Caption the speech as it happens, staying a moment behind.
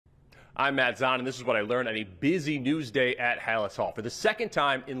I'm Matt Zahn, and this is what I learned on a busy news day at Hallis Hall. For the second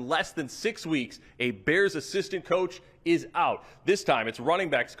time in less than 6 weeks, a Bears assistant coach is out. This time, it's running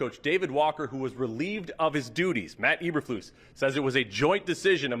backs coach David Walker, who was relieved of his duties. Matt Eberflus says it was a joint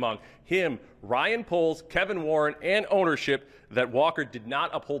decision among him, Ryan Poles, Kevin Warren, and ownership that Walker did not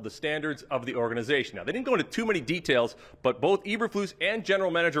uphold the standards of the organization. Now, they didn't go into too many details, but both Eberflus and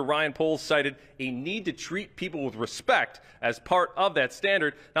general manager Ryan Poles cited a need to treat people with respect as part of that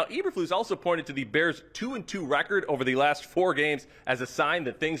standard. Now, Eberflus also pointed to the Bears' 2-2 record over the last 4 games as a sign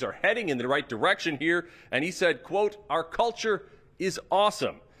that things are heading in the right direction here, and he said, quote, "Our culture is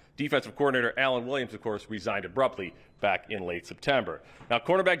awesome." Defensive coordinator Alan Williams, of course, resigned abruptly back in late September. Now,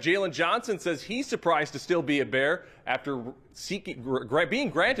 cornerback Jalen Johnson says he's surprised to still be a Bear after being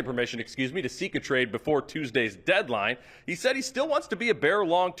granted permission, to seek a trade before Tuesday's deadline. He said he still wants to be a Bear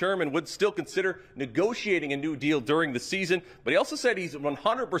long-term and would still consider negotiating a new deal during the season, but he also said he's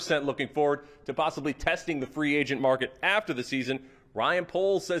 100% looking forward to possibly testing the free agent market after the season. Ryan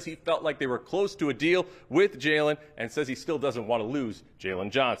Poles says he felt like they were close to a deal with Jalen and says he still doesn't want to lose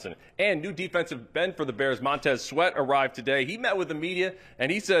Jalen Johnson. And new defensive end for the Bears, Montez Sweat, arrived today. He met with the media, and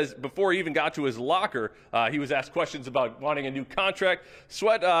he says before he even got to his locker, he was asked questions about wanting a new contract.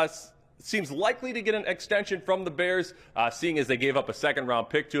 Sweat seems likely to get an extension from the Bears, seeing as they gave up a second-round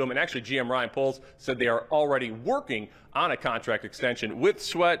pick to him. And actually, GM Ryan Poles said they are already working on a contract extension with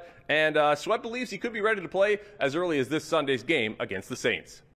Sweat. And Sweat believes he could be ready to play as early as this Sunday's game against the Saints.